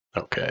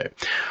Okay,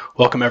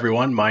 welcome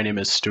everyone. My name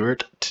is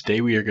Stuart.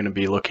 Today we are going to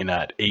be looking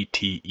at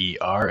ATER,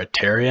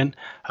 Aterian.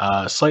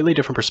 Slightly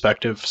different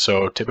perspective.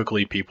 So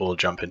typically people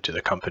jump into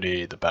the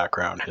company, the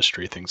background,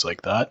 history, things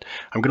like that.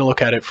 I'm going to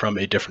look at it from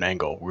a different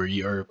angle.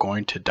 We are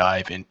going to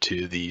dive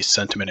into the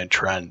sentiment and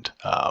trend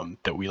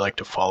that we like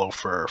to follow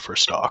for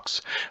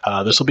stocks.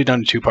 This will be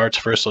done in two parts.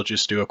 First, I'll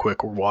just do a quick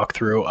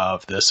walkthrough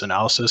of this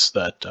analysis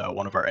that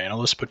one of our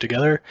analysts put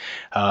together.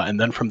 And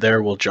then from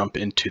there, we'll jump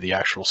into the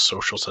actual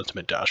social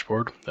sentiment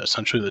dashboard,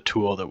 essentially the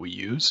tool that we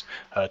use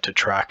to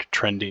track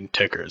trending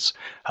tickers.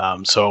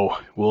 So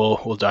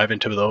we'll dive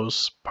into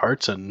those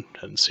parts and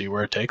see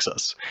where it takes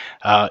us.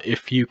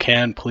 If you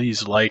can,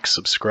 please like,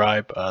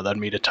 subscribe. That'd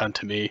mean a ton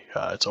to me.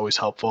 It's always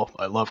helpful.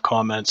 I love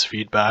comments,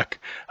 feedback.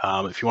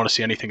 If you want to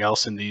see anything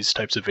else in these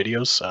types of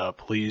videos,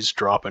 please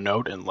drop a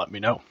note and let me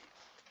know.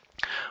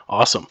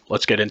 Awesome.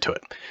 Let's get into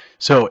it.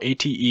 So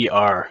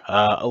ATER,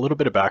 a little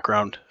bit of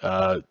background.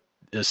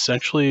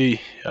 Essentially,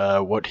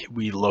 what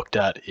we looked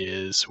at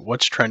is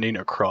what's trending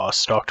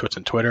across Stocktwits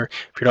and Twitter.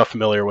 If you're not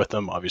familiar with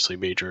them, obviously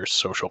major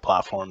social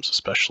platforms,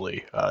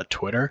 especially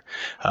Twitter.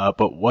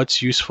 But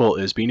what's useful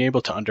is being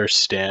able to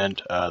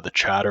understand the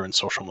chatter and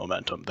social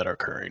momentum that are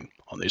occurring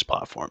on these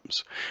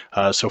platforms.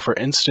 So for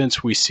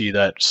instance, we see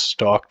that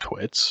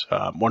Stocktwits,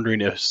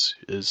 wondering is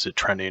it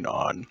trending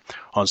on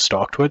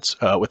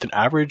Stocktwits with an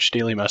average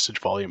daily message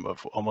volume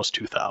of almost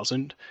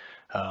 2,000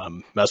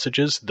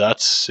 messages.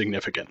 That's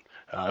significant.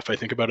 If I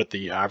think about it,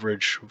 the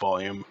average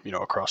volume,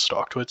 across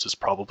Stocktwits is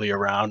probably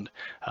around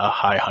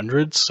high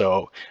hundreds.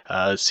 So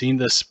seeing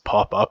this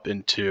pop up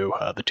into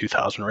the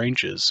 2,000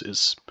 range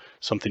is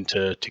something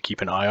to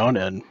keep an eye on,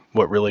 and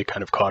what really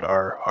kind of caught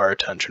our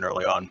attention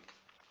early on.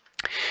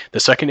 The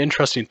second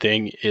interesting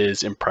thing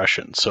is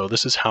impressions. So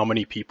this is how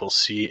many people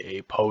see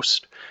a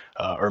post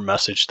or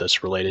message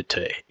that's related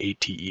to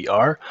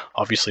ATER.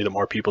 Obviously, the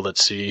more people that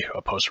see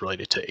a post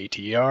related to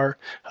ATER,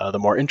 the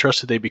more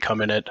interested they become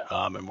in it,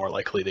 and more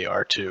likely they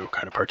are to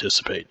kind of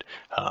participate.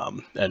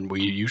 And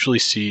we usually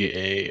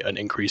see an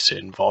increase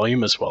in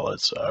volume as well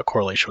as a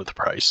correlation with the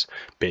price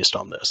based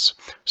on this.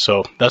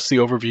 So that's the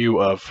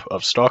overview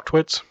of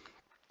Stocktwits.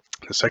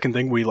 The second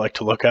thing we like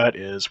to look at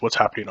is what's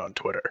happening on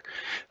Twitter.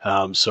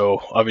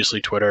 So obviously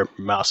Twitter,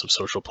 massive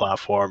social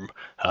platform,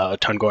 a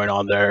ton going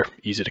on there,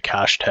 easy to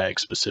cash tag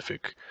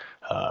specific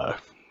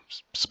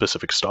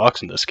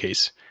stocks, in this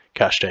case,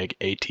 hashtag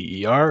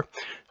ATER.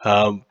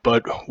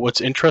 But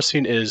what's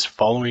interesting is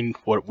following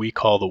what we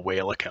call the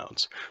whale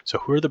accounts. So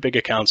who are the big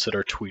accounts that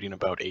are tweeting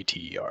about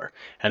ATER?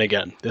 And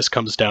again, this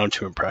comes down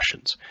to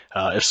impressions.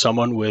 If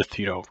someone with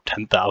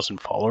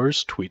 10,000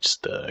 followers tweets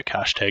the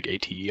hashtag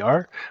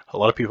ATER, a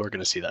lot of people are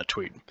going to see that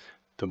tweet.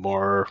 The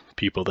more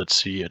people that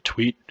see a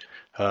tweet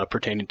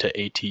pertaining to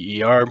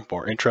ATER,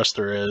 more interest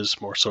there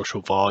is, more social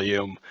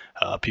volume,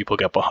 people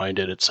get behind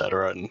it,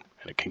 etc., and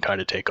it can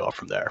kind of take off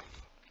from there.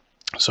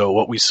 So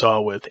what we saw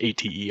with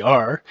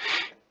ATER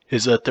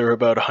is that there are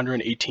about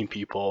 118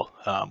 people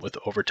with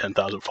over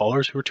 10,000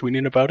 followers who are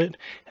tweeting about it,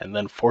 and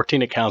then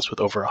 14 accounts with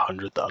over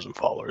 100,000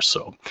 followers.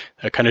 So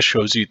that kind of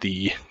shows you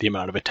the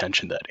amount of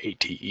attention that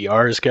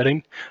ATER is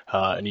getting.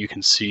 And you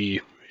can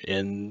see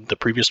in the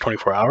previous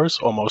 24 hours,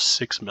 almost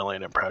 6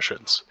 million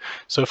impressions.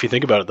 So if you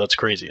think about it, that's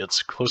crazy.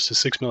 It's close to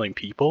 6 million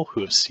people who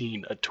have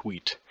seen a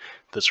tweet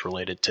that's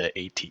related to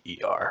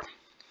ATER.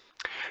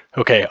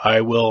 Okay,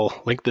 I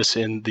will link this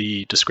in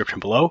the description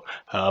below,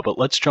 but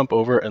let's jump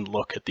over and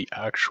look at the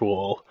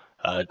actual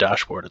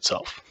dashboard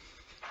itself.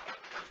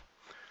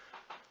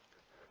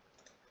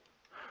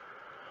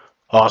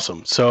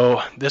 Awesome.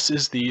 So this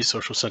is the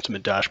social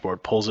sentiment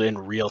dashboard, pulls in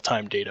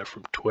real-time data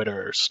from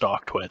Twitter,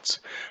 Stocktwits,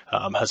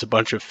 has a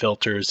bunch of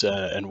filters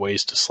and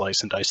ways to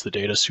slice and dice the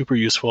data. Super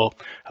useful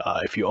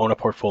if you own a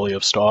portfolio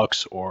of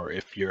stocks or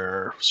if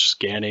you're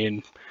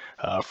scanning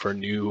for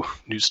new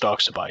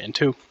stocks to buy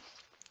into.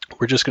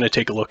 We're just going to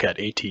take a look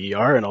at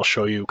ATER, and I'll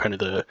show you kind of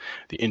the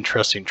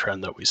interesting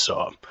trend that we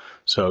saw.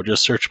 So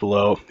just search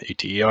below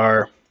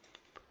ATER.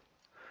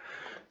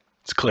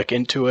 Let's click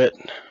into it.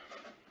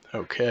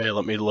 Okay,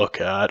 let me look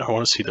at, I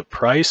want to see the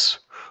price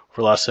for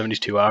the last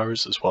 72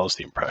 hours as well as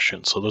the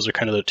impression. So those are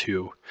kind of the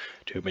two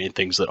main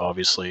things that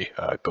obviously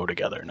go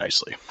together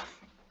nicely.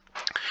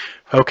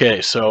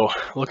 Okay, so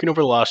looking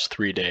over the last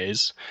 3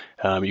 days,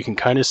 you can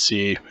kind of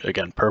see,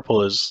 again,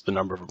 purple is the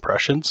number of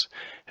impressions.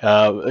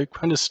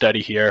 Kind of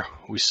steady here.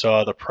 We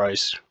saw the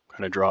price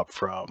kind of drop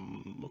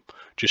from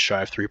just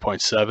shy of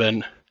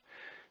 3.7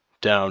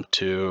 down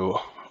to,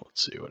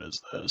 let's see, what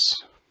is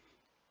this?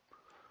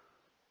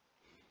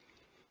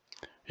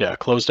 Yeah,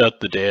 closed out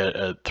the day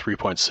at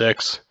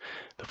 3.6.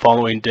 The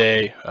following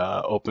day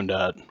opened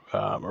at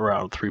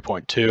around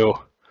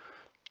 3.2.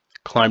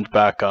 Climbed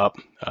back up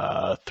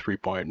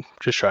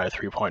just shy of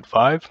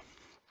 3.5.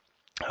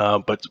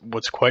 But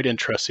what's quite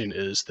interesting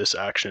is this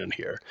action in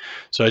here.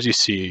 So as you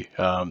see,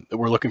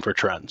 we're looking for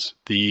trends.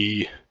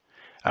 The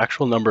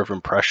actual number of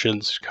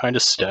impressions kind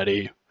of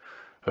steady,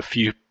 a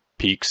few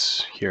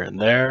peaks here and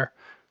there,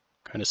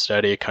 kind of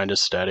steady, kind of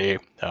steady.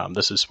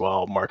 This is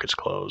while markets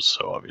close,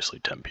 so obviously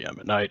 10 p.m.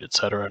 at night,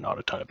 etc. Not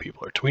a ton of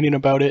people are tweeting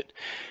about it.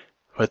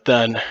 But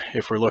then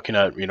if we're looking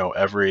at,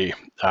 every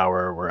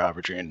hour we're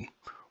averaging,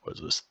 what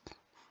is this,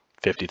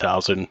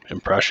 50,000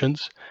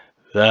 impressions,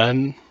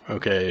 then,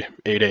 okay,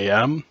 8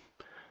 a.m.,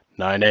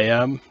 9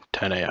 a.m.,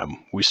 10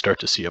 a.m., we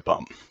start to see a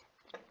bump.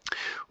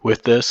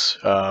 With this,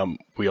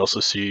 we also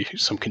see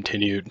some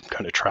continued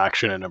kind of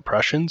traction and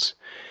impressions.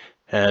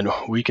 And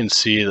we can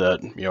see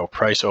that,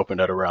 price opened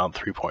at around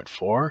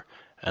 3.4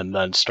 and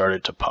then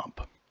started to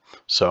pump.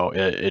 So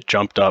it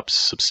jumped up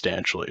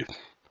substantially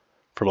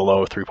from a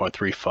low of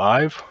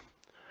 3.35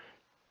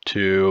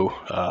 to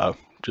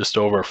just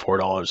over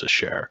 $4 a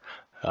share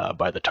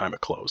by the time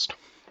it closed.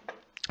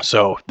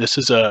 So this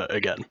is,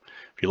 again,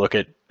 if you look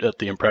at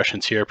the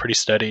impressions here, pretty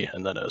steady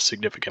and then a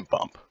significant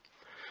bump.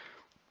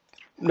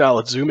 Now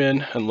let's zoom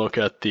in and look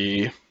at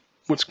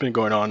what's been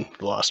going on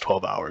the last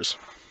 12 hours.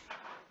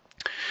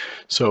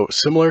 So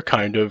similar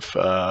kind of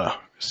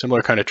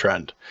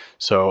trend.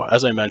 So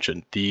as I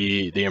mentioned,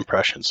 the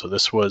impressions. So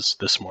this was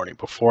this morning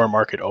before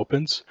market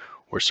opens.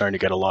 We're starting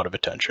to get a lot of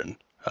attention.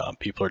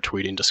 People are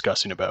tweeting,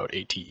 discussing about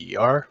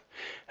ATER,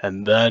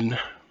 and then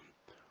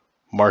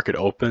market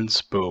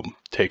opens, boom,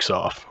 takes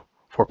off.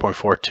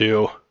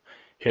 4.42,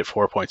 hit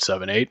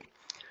 4.78.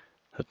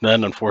 And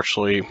then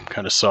unfortunately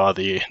kind of saw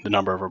the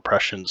number of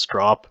impressions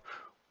drop.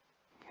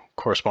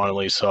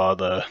 Correspondingly saw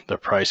the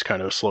price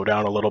kind of slow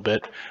down a little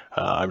bit.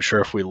 I'm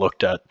sure if we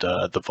looked at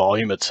the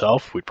volume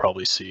itself, we'd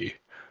probably see,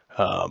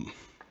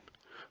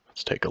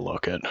 let's take a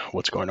look at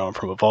what's going on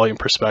from a volume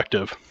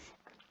perspective.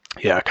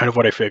 Yeah, kind of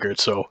what I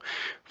figured. So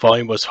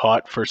volume was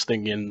hot first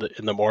thing in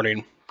the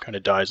morning, kind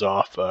of dies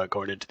off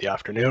going into the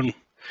afternoon.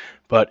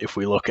 But if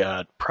we look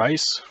at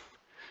price,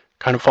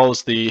 kind of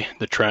follows the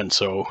trend.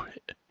 So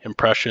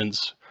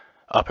impressions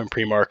up in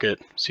pre-market,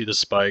 see the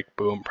spike,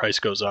 boom, price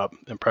goes up,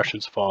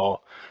 impressions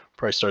fall,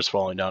 price starts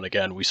falling down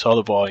again. We saw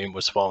the volume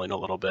was falling a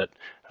little bit,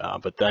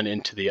 but then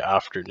into the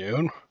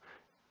afternoon,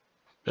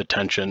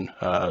 attention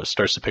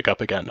starts to pick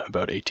up again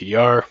about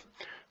ATER.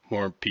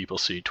 More people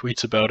see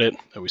tweets about it,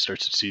 and we start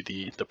to see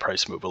the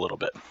price move a little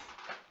bit.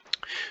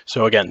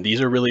 So again,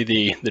 these are really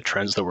the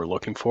trends that we're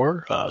looking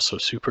for. So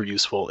super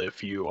useful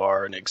if you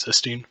are an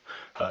existing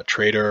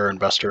trader or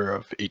investor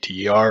of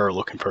ATER or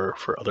looking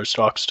for other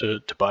stocks to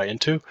buy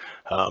into.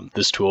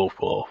 This tool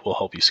will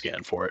help you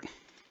scan for it.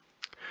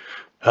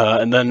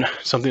 And then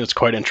something that's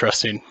quite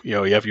interesting, you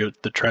have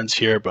the trends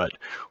here, but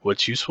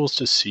what's useful is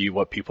to see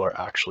what people are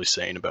actually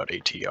saying about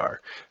ATER,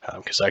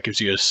 because that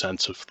gives you a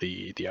sense of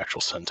the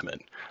actual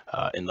sentiment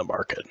in the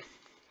market.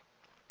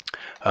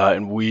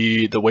 And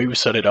the way we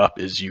set it up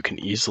is you can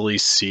easily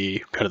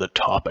see kind of the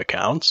top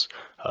accounts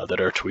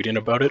that are tweeting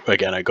about it.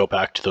 Again, I go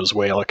back to those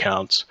whale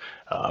accounts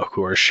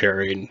who are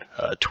sharing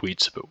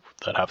tweets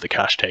that have the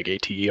hashtag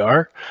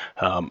ATER.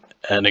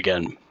 And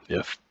again,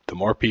 if the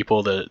more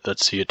people that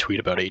see a tweet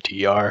about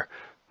ATER,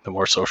 the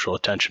more social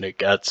attention it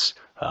gets,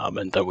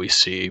 and then we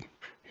see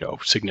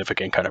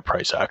significant kind of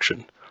price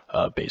action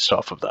based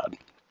off of that.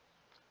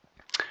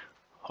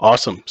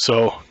 Awesome.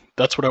 So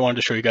that's what I wanted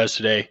to show you guys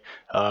today.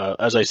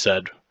 As I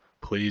said,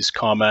 please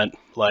comment,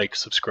 like,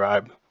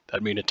 subscribe.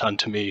 That'd mean a ton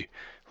to me.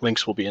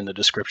 Links will be in the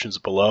descriptions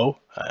below,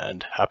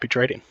 and happy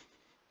trading.